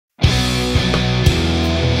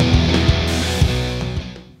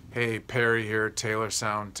Perry here, Taylor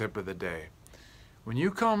Sound Tip of the Day. When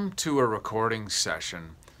you come to a recording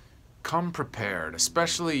session, come prepared,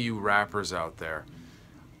 especially you rappers out there.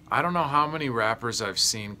 I don't know how many rappers I've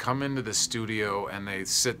seen come into the studio and they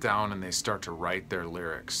sit down and they start to write their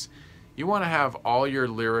lyrics. You want to have all your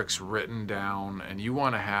lyrics written down, and you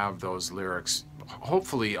want to have those lyrics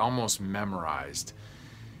hopefully almost memorized.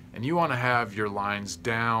 And you want to have your lines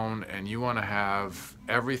down, and you want to have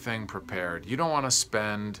everything prepared. You don't want to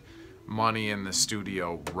spend money in the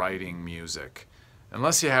studio writing music.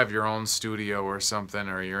 Unless you have your own studio or something,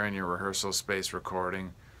 or you're in your rehearsal space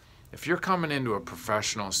recording. If you're coming into a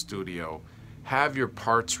professional studio, have your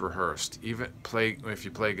parts rehearsed. If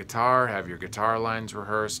you play guitar, have your guitar lines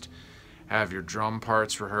rehearsed. Have your drum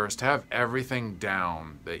parts rehearsed. Have everything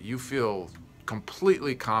down that you feel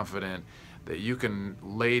completely confident that you can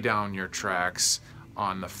lay down your tracks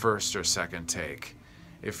on the first or second take.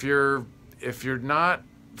 If you're not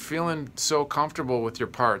feeling so comfortable with your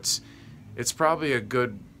parts, it's probably a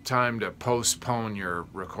good time to postpone your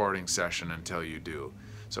recording session until you do.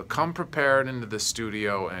 So come prepared into the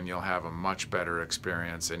studio and you'll have a much better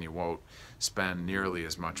experience, and you won't spend nearly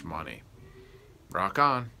as much money. Rock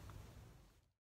on.